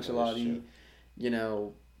system. Ancelotti,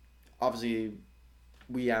 obviously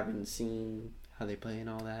we haven't seen how they play and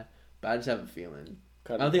all that, but I just have a feeling.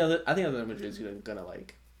 I think Atletico Madrid's gonna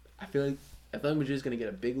like. I feel like Atletico Madrid's gonna get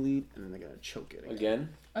a big lead and then they're gonna choke it again.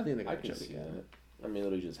 I think they're gonna choke it again. I mean,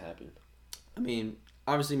 it'll just happen. I mean,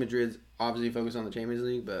 obviously Madrid's focused on the Champions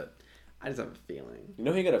League, but I just have a feeling. You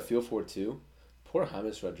know who you got a feel for too? Poor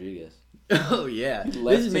James Rodriguez. Oh yeah,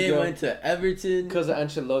 this man went to Everton because of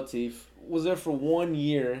Ancelotti. Was there for 1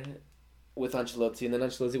 year with Ancelotti, and then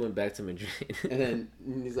Ancelotti went back to Madrid. And then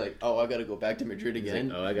he's like, "Oh, I gotta go back to Madrid again."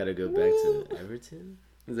 Like, I gotta go back to Everton.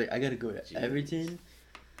 He's like, "I gotta go to Everton."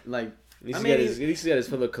 Like, at least he got his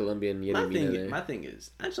fellow Colombian. My thing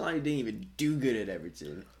is, Ancelotti didn't even do good at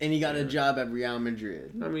Everton, and he got a job at Real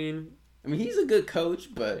Madrid. I mean, he's a good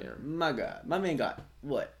coach, but my God, my man got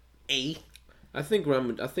what, A? I think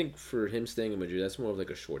for him staying in Madrid, that's more of like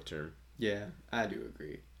a short term. Yeah, I do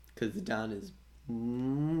agree, because Zidane is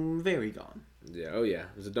very gone. Yeah, oh yeah,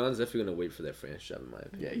 Zidane's definitely gonna wait for that France job, in my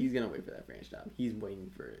opinion. Yeah, he's gonna wait for that France job. He's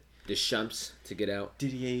waiting for it. Deschamps to get out.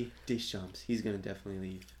 Didier Deschamps, he's gonna definitely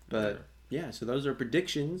leave. But yeah, so those are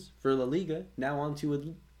predictions for La Liga. Now on to a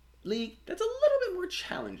league that's a little bit more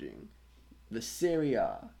challenging, the Serie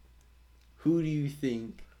A. Who do you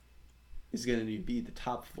think is going to be the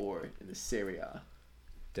top four in the Serie A?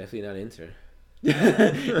 Definitely not Inter.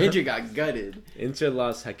 Inter got gutted. Inter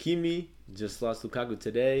lost Hakimi, just lost Lukaku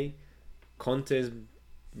today. Conte's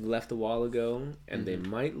left a while ago, and they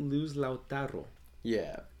might lose Lautaro.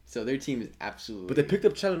 Yeah, so their team is absolutely... But they picked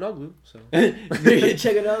up Çalhanoğlu, so...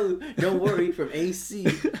 Çalhanoğlu, don't worry, from AC,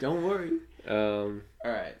 don't worry. All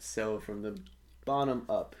right, so from the bottom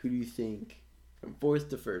up, who do you think, from fourth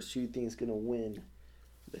to first, who do you think is going to win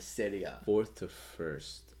the Serie A? Fourth to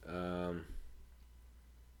first.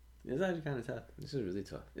 It's actually kind of tough. This is really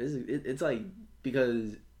tough. It's like,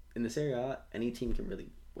 because in the Serie A, any team can really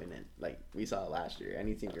win it. Like, we saw it last year.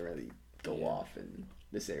 Any team can really go off in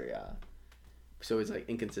the Serie A. So it's like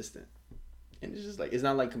inconsistent, and it's just like it's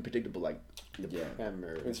not like predictable like the Prem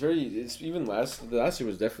or... It's even last year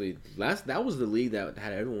was definitely that was the league that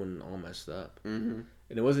had everyone all messed up, and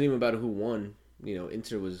it wasn't even about who won.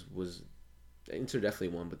 Inter Inter definitely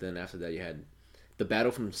won, but then after that you had the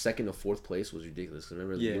battle from second to fourth place was ridiculous.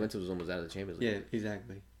 Remember, Juventus was almost out of the Champions League. Yeah,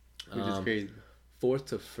 exactly. Which is crazy. Fourth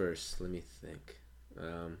to first, let me think.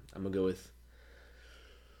 I'm gonna go with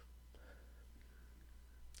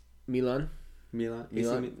Milan.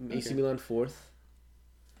 AC Milan fourth.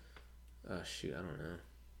 Oh shoot, I don't know.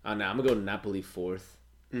 Oh no, I'm gonna go Napoli fourth.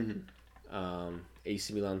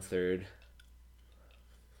 AC Milan third.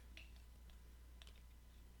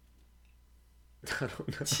 I don't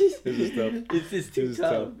know. This is tough. It's too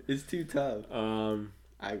tough. It's too tough.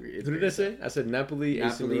 I agree. What did I say? I said Napoli,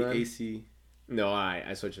 AC Milan. AC. No,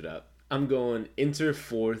 I switched it up. I'm going Inter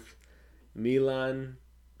fourth, Milan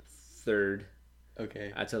third.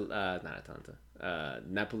 Okay. Not Atalanta.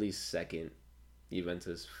 Napoli second,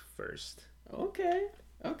 Juventus first. Okay.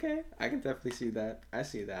 I can definitely see that. I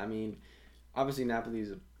see that. I mean, obviously Napoli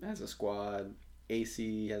has a squad.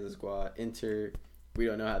 AC has a squad. Inter, we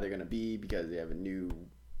don't know how they're gonna be because they have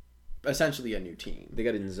essentially a new team. They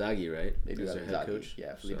got Inzaghi, right? They do have their Inzaghi. head coach.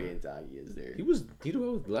 Yeah, Felipe Inzaghi is there. He did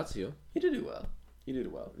well with Lazio. He did do well.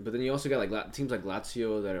 But then you also got like teams like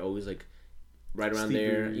Lazio that are always like right around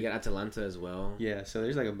there. You got Atalanta as well. Yeah, so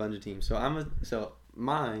there's like a bunch of teams. So I'm gonna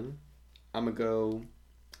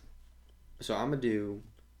do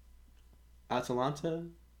Atalanta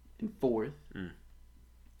in fourth.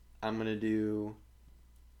 I'm gonna do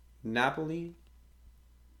Napoli.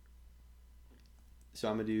 So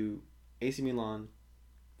I'm gonna do AC Milan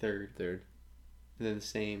third. And then the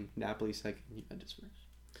same, Napoli second, Juventus first.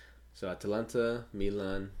 So Atalanta,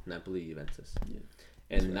 Milan, Napoli, Juventus. Yeah.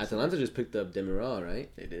 And Atalanta just picked up Demiral, right?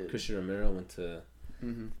 They did. Christian Romero went to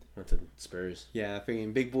Spurs. Yeah,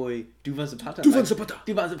 freaking big boy Duvan Zapata.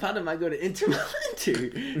 Duvan Zapata might go to Inter.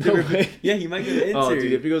 No way. Yeah, he might go to Inter. Oh,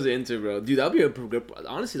 dude, if he goes to Inter, bro, dude, that'd be a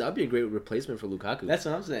great replacement for Lukaku. That's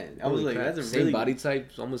what I'm saying. I was like, crap. that's a same body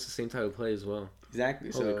type, almost the same type of play as well.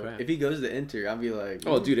 Exactly. Holy so crap. if he goes to Inter, I'll be like,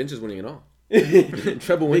 oh, dude, Inter's winning it all.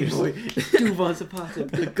 Treble winners. Duvan Zapata,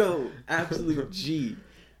 the go, absolute G.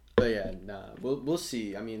 But yeah, nah, we'll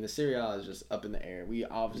see. I mean, the Serie A is just up in the air. We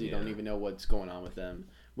obviously don't even know what's going on with them,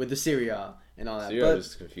 with the Serie A and all that. Serie A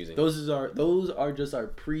is confusing. Those are just our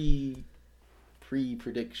pre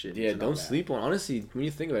predictions. Yeah, don't sleep on. Honestly, when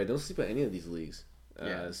you think about it, don't sleep on any of these leagues.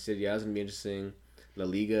 Serie A is gonna be interesting. La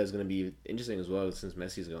Liga is going to be interesting as well since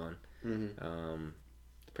Messi's gone. Mm-hmm.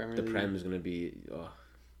 The Prem is going to be. Oh,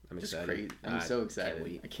 I'm excited. Crazy. I'm so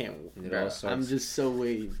excited. I can't wait. It all starts. I'm just so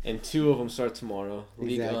waiting. And 2 of them start tomorrow.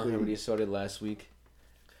 Exactly. Liga already started last week.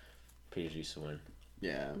 PSG to win.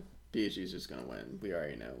 Yeah, PSG's just gonna win. We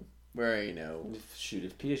already know. Shoot,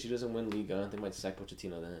 if PSG doesn't win Liga, they might sack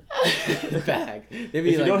Pochettino then. Back. If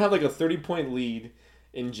you don't have like a 30-point lead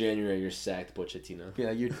in January, you're sacked, Pochettino.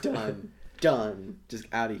 Yeah, you're done. Done. Just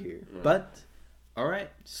out of here. Right. But, alright.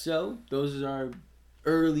 So, those are our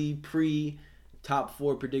early top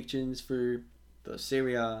 4 predictions for the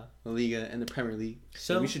Serie A, La Liga, and the Premier League.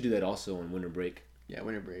 So we should do that also on winter break. Yeah,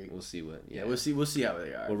 winter break. We'll see what. Yeah, we'll see how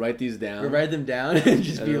they are. We'll write these down. We'll write them down and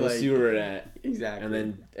just be we'll like, see where we're at. Exactly. And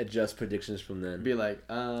then adjust predictions from then. Be like,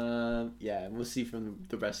 yeah, we'll see from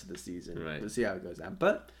the rest of the season. Right. We'll see how it goes down.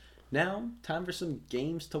 But now, time for some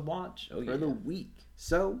games to watch for the week.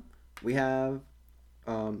 So we have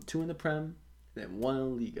 2 in the Prem, and 1 in the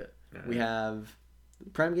Liga. Right. We have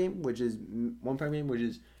the Prem game, which is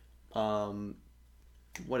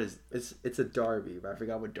what is it's a derby, but I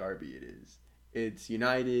forgot what derby it is. It's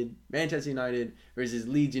Manchester United versus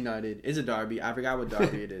Leeds United. It's a derby. I forgot what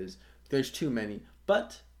derby it is. There's too many.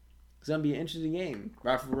 But it's going to be an interesting game.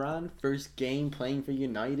 Rafa Varane, first game playing for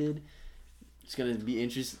United. It's going to be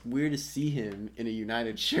weird to see him in a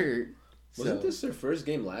United shirt. Wasn't this their first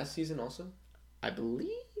game last season also? I believe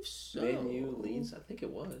so. Man U Leeds? I think it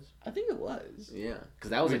was. Yeah.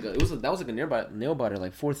 Because that was like a nail biter,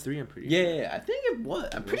 like 4-3, I'm pretty sure. Yeah, I think it was.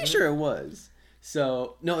 I'm pretty sure it was.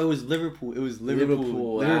 So, no, it was Liverpool.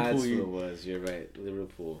 Liverpool. That's what it was. You're right.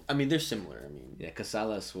 Liverpool. I mean, they're similar. Yeah,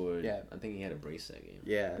 Casala scored. Yeah. I think he had a brace that game.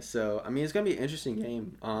 Yeah, so, I mean, it's going to be an interesting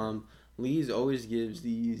game. Leeds always gives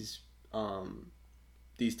these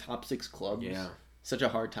top 6 clubs such a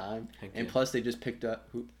hard time. And plus, they just picked up...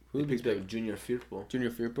 Who picked up? Junior Firpo.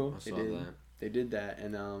 They did that.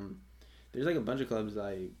 And there's like a bunch of clubs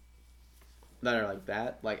that are like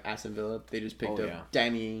that, like Aston Villa. They just picked up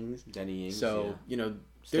Danny Ings. So,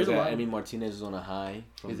 there's a lot. I mean, Martinez is on a high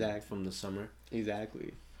from the summer.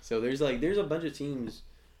 Exactly. So there's a bunch of teams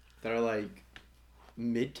that are like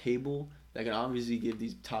mid-table that can obviously give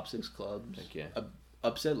these top 6 clubs a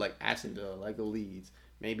upset, like Aston Villa, like a Leeds,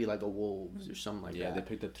 maybe like a Wolves or something like that. Yeah, they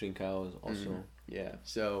picked up Trincao also. Yeah.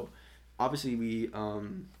 So obviously it's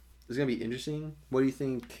gonna be interesting. What do you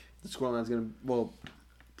think the scoreline is gonna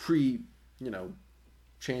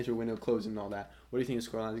transfer window closing and all that? What do you think the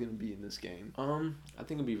scoreline is going to be in this game? I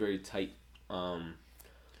think it'll be very tight.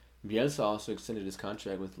 Bielsa also extended his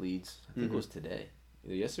contract with Leeds. I think it was today.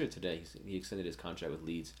 Either yesterday or today, he extended his contract with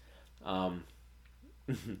Leeds. I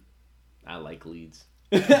like Leeds.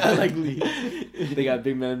 They got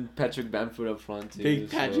big man Patrick Bamford up front too.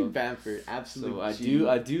 Patrick Bamford, absolutely. So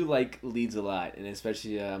I do like Leeds a lot, and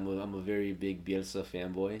especially I'm a very big Bielsa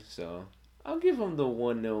fanboy. So I'll give him the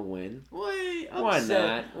 1-0 win. Wait, why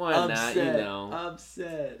not?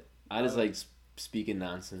 Upset. I just like speaking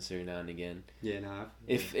nonsense every now and again. Yeah, nah.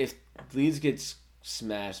 If Leeds gets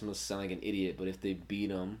smashed, I'm gonna sound like an idiot. But if they beat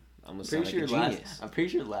them, I'm gonna sound like a genius. I'm pretty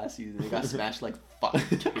sure last season they got smashed like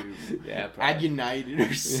 5-2. Yeah, probably. At United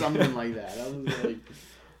or something like that. I was like,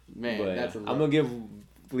 man, but that's a lot. I'm gonna give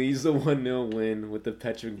Leeds the 1-0 win with the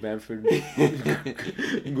Patrick Bamford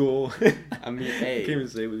goal. I mean, hey. I can't even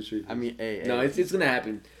say it with the street. I mean, hey. No, it's gonna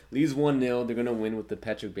happen. Leeds 1-0. They're gonna win with the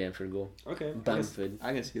Patrick Bamford goal. Okay. Bamford.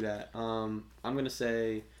 I can see that. I'm gonna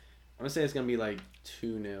say it's gonna be like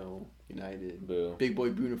 2-0 United. Boo. Big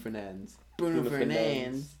boy Bruno Fernandes. Bruno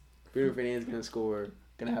Fernandes gonna score.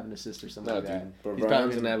 Gonna have an assist or something like that. But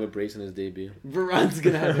Varane's gonna have a brace in his debut. Varane's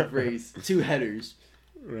gonna have a brace. 2 headers.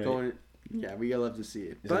 Right. Yeah, we gotta love to see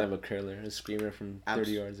it. He's gonna have a curler, a screamer from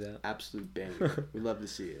 30 yards out. Absolute banger. We love to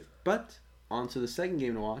see it. But on to the second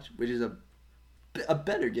game to watch, which is a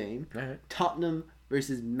better game. All right. Tottenham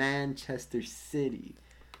versus Manchester City.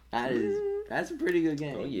 That's a pretty good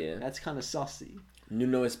game. Oh yeah. That's kind of saucy.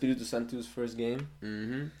 Nuno Espirito Santo's first game.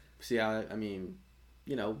 Mm-hmm. See how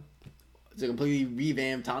it's a completely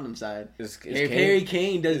revamped Tottenham side. Is Harry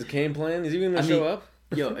Kane playing? Is he gonna show up?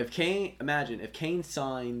 Yo, if Kane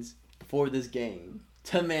signs before this game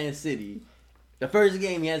to Man City, the first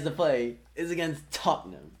game he has to play is against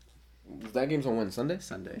Tottenham. That game's on when? Sunday?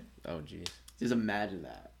 Sunday. Oh jeez. Just imagine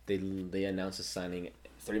that. They announced a signing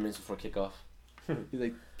 30 minutes before kickoff. He's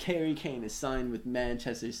like, Harry Kane is signed with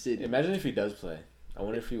Manchester City. Imagine if he does play. I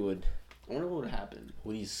wonder if he would. I wonder what would happen.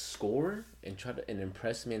 Would he score and try to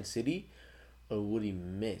impress Man City, or would he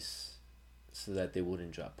miss so that they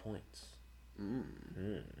wouldn't drop points?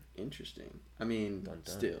 Interesting. I mean,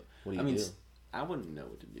 still. What do you do? I wouldn't know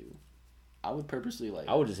what to do. I would purposely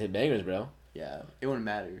I would just hit bangers, bro. Yeah, it wouldn't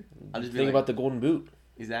matter. I'll just think about the Golden Boot.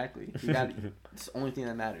 Exactly. You got it's the only thing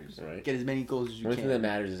that matters. Right. Get as many goals as you can. The only thing that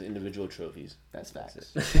matters is individual trophies. That's facts.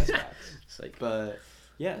 That's That's facts. It's like, but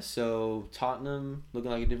yeah, so Tottenham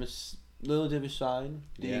looking like a different side.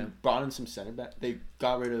 They brought in some center back. They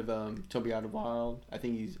got rid of Toby Alderweireld. I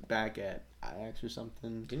think he's back at Ajax or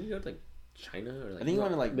something. Didn't he go to like China or like? I think he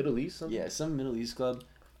went to like Middle East. Something? Yeah, some Middle East club.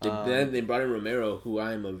 Then they brought in Romero, who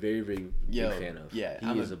I am a very, very big fan of. Yeah,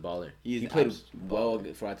 he is a baller. He played well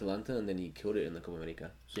for Atalanta, and then he killed it in the Copa America.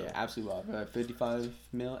 So. Yeah, absolutely well. 55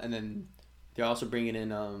 mil, and then they're also bringing in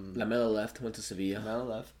Lamela left, went to Sevilla. Lamela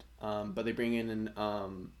left, but they bring in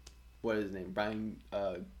what is his name? Brian.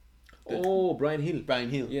 Brian Hill. Brian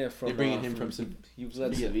Hill. Yeah, they're bringing him from he was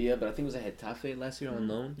at Sevilla, but I think it was at Getafe last year on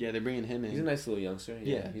loan. Yeah, they're bringing him in. He's a nice little youngster.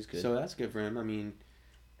 Yeah, he's good. So that's good for him. I mean.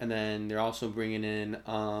 And then they're also bringing in,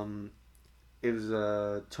 it was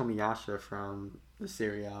Tomiyasu from the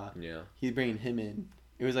Serie A. Yeah. He's bringing him in.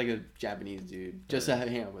 It was like a Japanese dude. Just to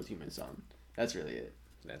hang out with Human-san. That's really it.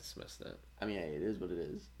 That's messed up. I mean, hey, it is what it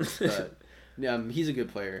is. But he's a good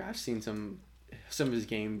player. I've seen some of his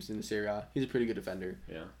games in the Serie A. He's a pretty good defender.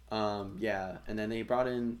 Yeah. Yeah. And then they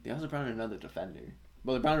also brought in another defender.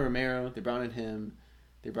 Well, they brought in Romero. They brought in him.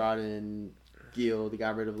 They brought in Gil. They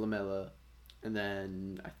got rid of Lamela. And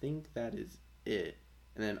then I think that is it.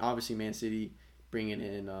 And then obviously Man City bringing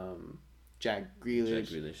in Jack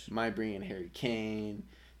Grealish. Might bring in Harry Kane.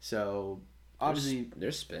 So obviously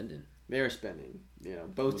they're spending. They're spending. You know,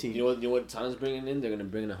 both teams. You know what Tottenham's bringing in? They're gonna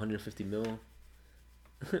bring in 150 mil.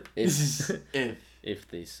 if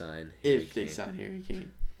they sign. Harry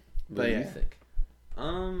Kane. What do you think?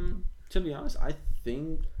 To be honest, I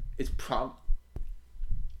think it's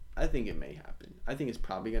I think it may happen. I think it's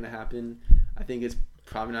probably gonna happen. I think it's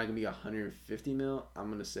probably not gonna be 150 mil.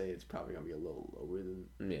 I'm gonna say it's probably gonna be a little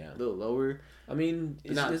lower. I mean,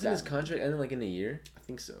 isn't his contract ending like in a year? I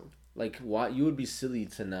think so. Like, why you would be silly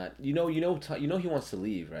to not? You know he wants to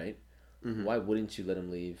leave, right? Mm-hmm. Why wouldn't you let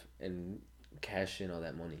him leave and cash in all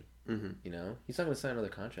that money? Mm-hmm. You know, he's not gonna sign another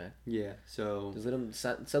contract. Yeah, so just let him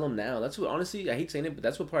sell him now. That's what, honestly, I hate saying it, but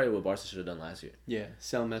that's what Barca should have done last year. Yeah,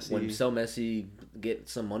 sell Messi, get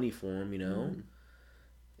some money for him. You know.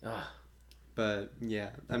 Mm-hmm. But yeah,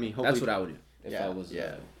 I mean, hopefully, that's what I would do if I was.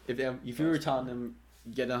 Yeah, if you were Tottenham,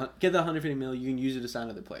 get the 150 mil, you can use it to sign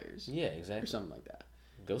other players. Yeah, exactly. Or something like that.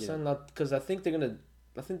 Go sign because I think they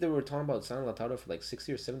were talking about signing Lautaro for like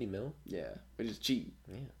 60 or 70 mil. Yeah, which is cheap.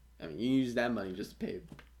 Yeah, I mean, you use that money just to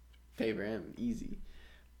pay for him easy.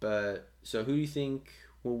 But so who do you think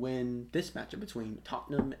will win this matchup between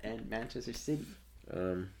Tottenham and Manchester City?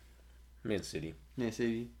 Man City. Man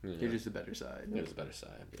City. Yeah. They're just a better side. They're just a better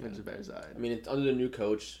side. Yeah. They're just a better side. I mean, under the new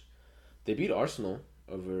coach, they beat Arsenal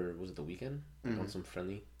over the weekend on some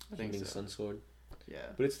friendly. I think so. Son scored. Yeah,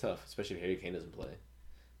 but it's tough, especially if Harry Kane doesn't play.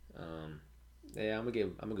 Yeah, I'm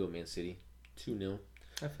gonna go Man City 2-0.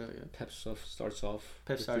 I feel you. Pep starts off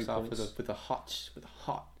with a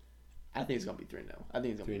hot. I think it's gonna be 3-0. I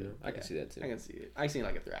think it's gonna be 3-0. I can see that too. I can see it. I can see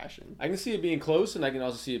like a thrashing. I can see it being close, and I can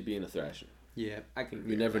also see it being a thrashing. Yeah, I can.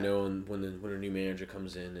 You never know when a new manager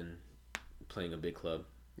comes in and playing a big club.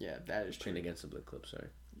 Yeah, that is true. Playing against a big club, sorry.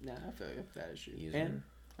 Nah, I feel you. That is true. Easier. And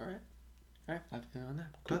all right, I've been on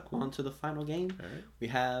that. Cool. On to the final game. All right. We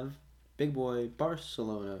have big boy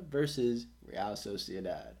Barcelona versus Real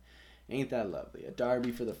Sociedad. Ain't that lovely? A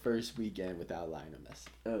derby for the first weekend without Lionel Messi.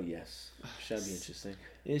 Oh, yes. Shall be interesting.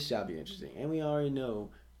 It shall be interesting. And we already know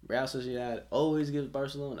Real Sociedad always gives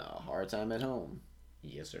Barcelona a hard time at home.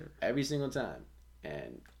 Yes, sir. Every single time.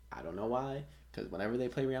 And I don't know why, because whenever they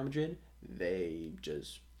play Real Madrid, they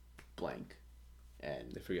just blank.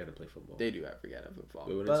 And they forget to play football. They do forget to football.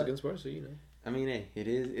 But when it's against Barca, you know. I mean, hey, it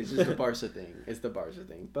is. It's just the Barca thing. It's the Barca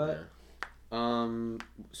thing. But,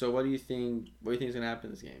 so what do you think? What do you think is gonna happen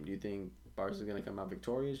in this game? Do you think Barca's gonna come out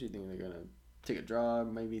victorious? Do you think they're gonna take a draw?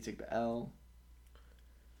 Maybe take the L?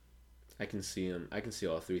 I can see them. I can see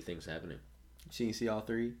all three things happening. So you can see all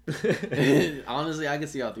three? Honestly, I can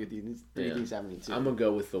see all three things happening too. I'm gonna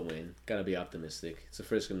go with the win. Gotta be optimistic. It's the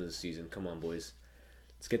first game of the season. Come on, boys.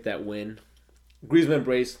 Let's get that win. Griezmann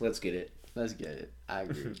brace. Let's get it. Let's get it. I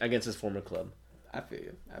agree. Against his former club. I feel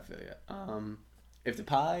you. If the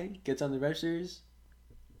pie gets on the registers,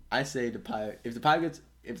 I say the pie. If the pie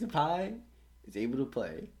is able to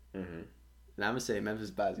play, then I'm gonna say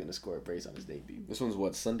Memphis Pie is gonna score a brace on his debut. This one's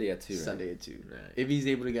what, Sunday at 2. Sunday right? at 2. Right. If he's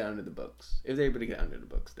able to get under the books,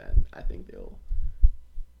 then I think they'll,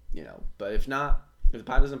 But if not, if the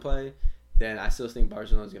pie doesn't play, then I still think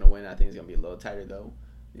Barcelona's gonna win. I think it's gonna be a little tighter though.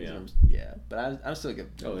 Yeah. But I'm still give.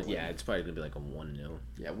 It's probably gonna be like a 1-0.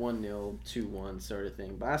 Yeah, 1-0, 2-1 sort of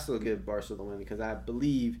thing. But I still give Barcelona the win because I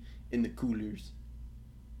believe in the coolers.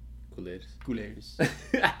 Coolers.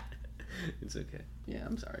 It's okay. Yeah,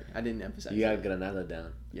 I'm sorry. I didn't emphasize. You got Granada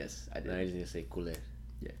down. Yes, I did. Now you just need to say cooler.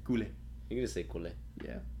 Yeah, cooler. You can just say cooler.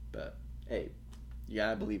 Yeah, but hey, you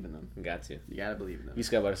gotta believe in them. Got to. You gotta believe in them.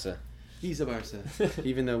 Visca Barca. He's a Barca.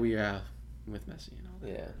 Even though we are out with Messi and all that.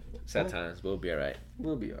 Yeah. Sad times, but we'll be alright.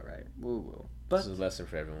 We'll be alright. We will. But this is a lesson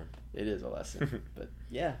for everyone. It is a lesson. But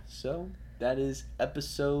yeah, so that is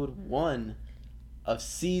episode 1 of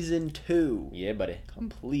season 2. Yeah, buddy.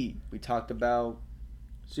 Complete. We talked about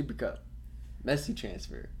Super Cup, Messi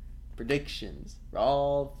transfer, predictions for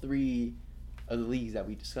all 3 of the leagues that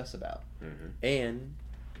we discussed about, and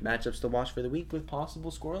matchups to watch for the week with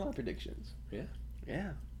possible scoreline predictions. Yeah.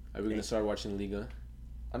 Yeah. Are we gonna start watching Liga?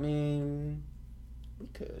 I mean, we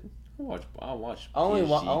could. I'll watch. I only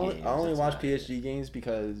games. watch PSG games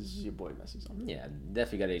because your boy Messi's on. Yeah,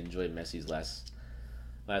 definitely gotta enjoy Messi's last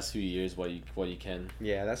few years while you can.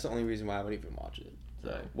 Yeah, that's the only reason why I would even watch it.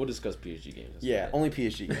 So we'll discuss PSG games. Yeah, only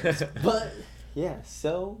PSG games. But yeah,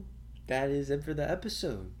 so that is it for the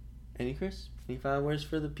episode. Any final words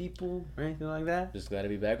for the people or anything like that? Just glad to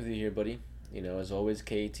be back with you here, buddy. You know, as always,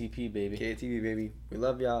 KTP, baby. KTP, baby. We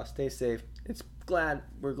love y'all. Stay safe.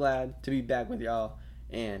 We're glad to be back with y'all,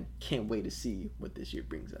 and can't wait to see what this year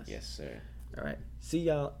brings us. Yes, sir. All right. See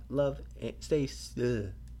y'all. Love, stay safe,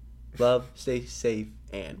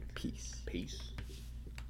 and peace. Peace.